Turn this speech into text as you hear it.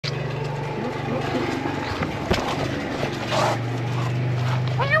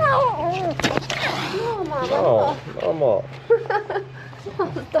Mama.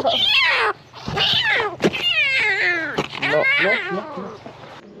 Stop. No, no, no, no.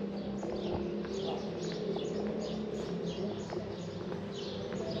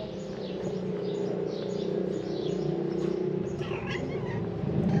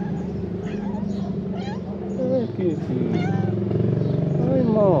 Hey, Kitty. Hi,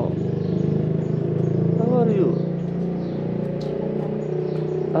 Mom. How are you?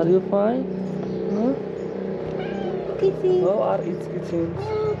 Are you fine? Huh? Kitty. How are its kittens?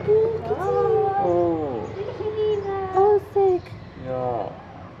 Oh, poor kitty. Oh, Oh, sick. yeah.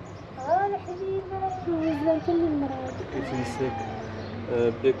 نزلت لي المرض. It is sick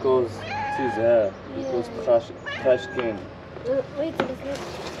because it is hair. Because trash can. Wait, listen.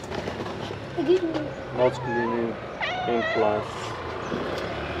 Give me. Not cleaning in class.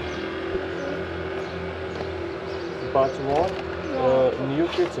 But what? New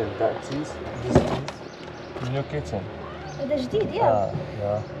kitchen. This is new kitchen. هذا جديد يا.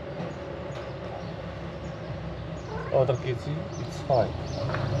 Yeah. Other kitchen, it's fine.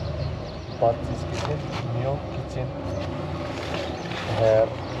 But this kitchen, new kitchen. Here.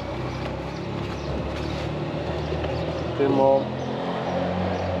 Okay, Mom.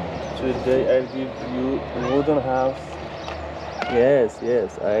 Today I'll give you wooden house. Yes,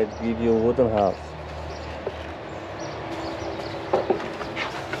 I'll give you wooden house.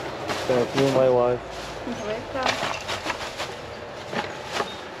 Thank you, my wife. Welcome.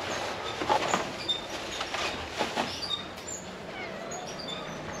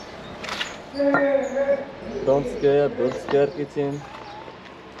 Don't scare Kitten.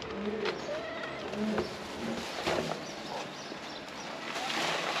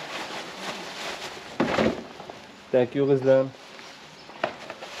 Thank you, Rizlan.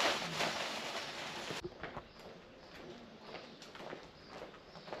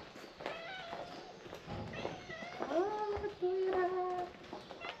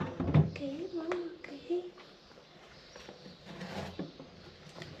 Okay, Mom, okay.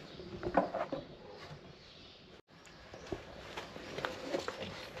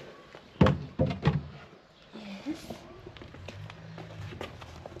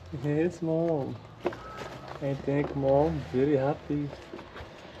 Yes, Mom. I think Mom very happy.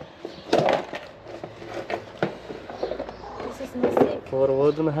 This is not sick. For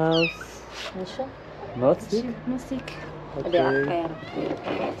wooden house. ماشي. Not sick? Not sick. Okay.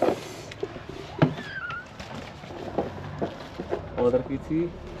 Other kitty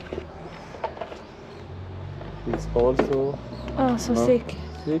is also Oh, so not sick.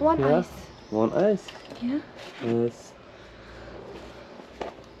 sick. One Yeah. ice. One ice. Yeah. Yes.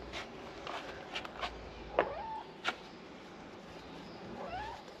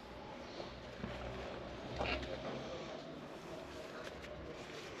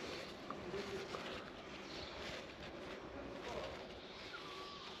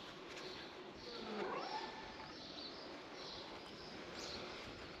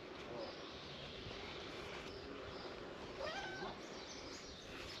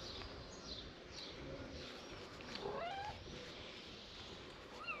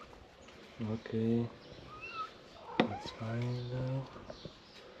 Okay. It's fine now.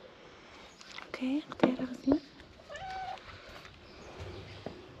 Okay, اختار غسيل.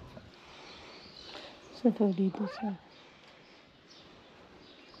 شوف وليدو صار.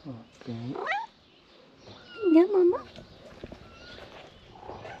 Okay. يا ماما.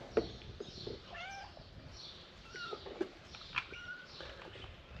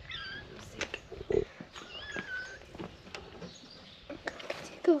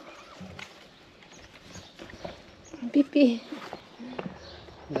 Go. Pipi.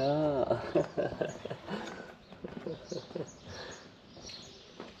 Yeah.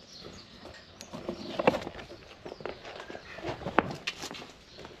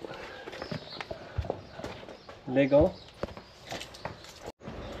 Lego.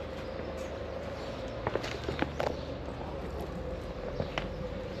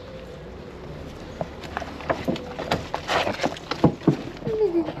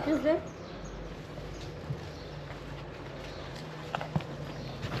 نزل.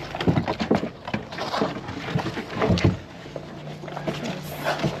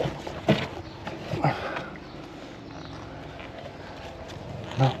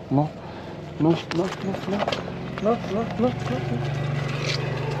 No,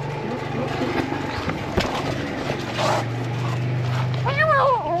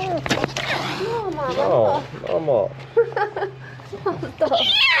 Mama. Stop.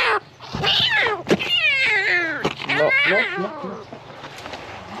 No.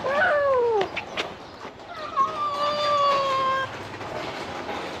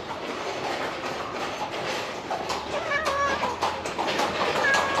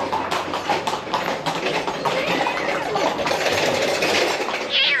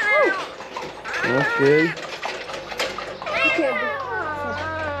 Okay.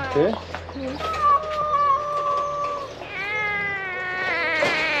 Okay.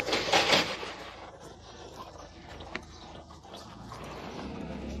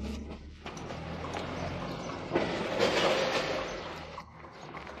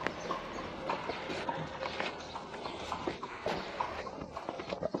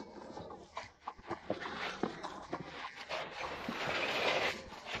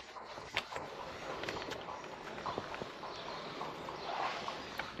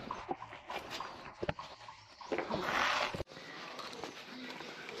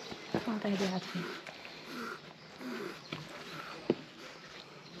 أعطيه هدي عافية.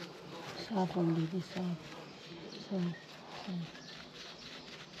 صاف وليدي صاف صاف صاف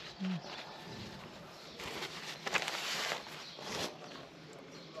صاف.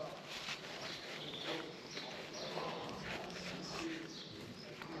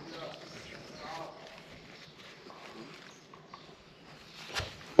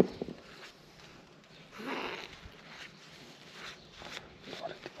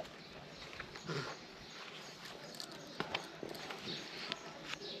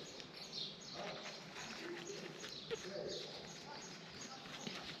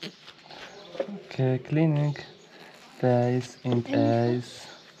 Okay, cleaning face and eyes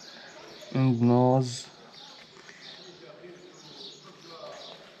and nose.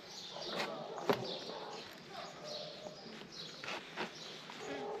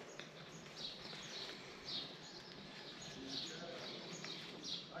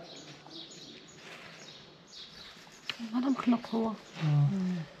 هذا مخلوق هو.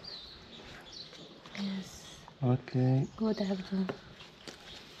 يس. Okay. هو تعبته.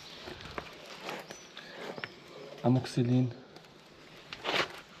 Amoxicillin.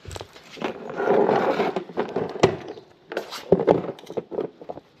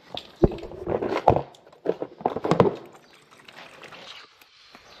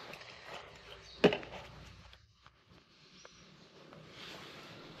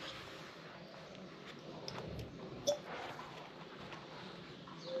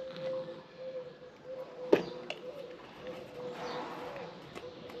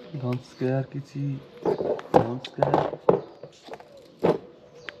 Don't scare, Kitty. Don't scare.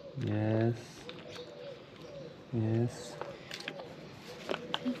 Yes. Yes.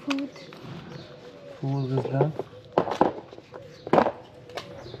 الفود. Full غزلة.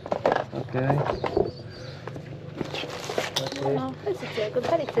 Okay. Okay. خليك تاكل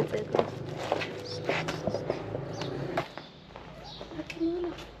خليك تاكل.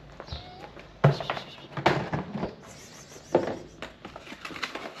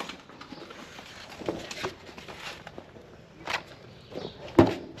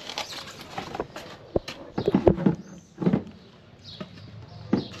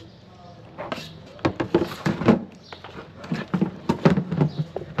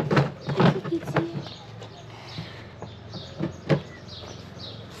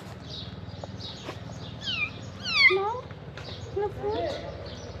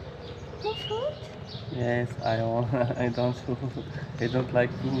 Yes, I want. I don't. I don't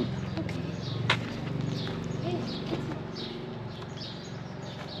like food.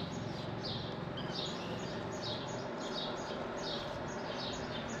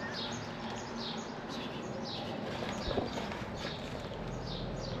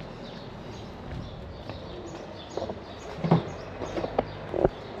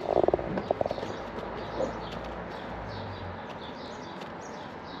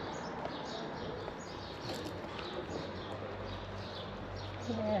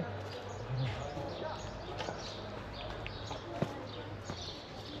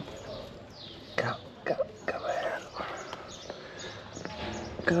 Yeah. Come here.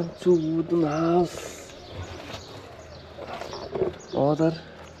 Come to wooden house. Other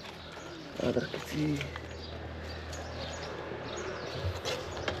Kitty.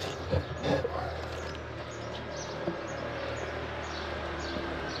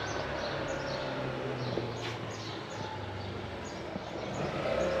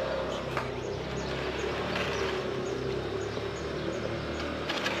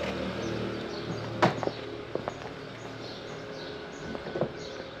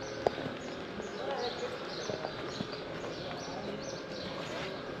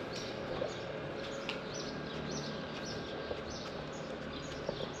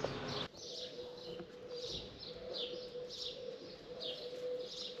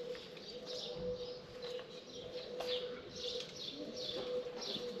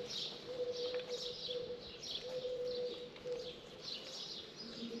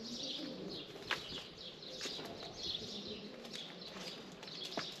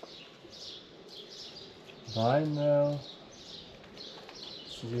 Bye now.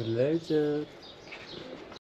 See you later.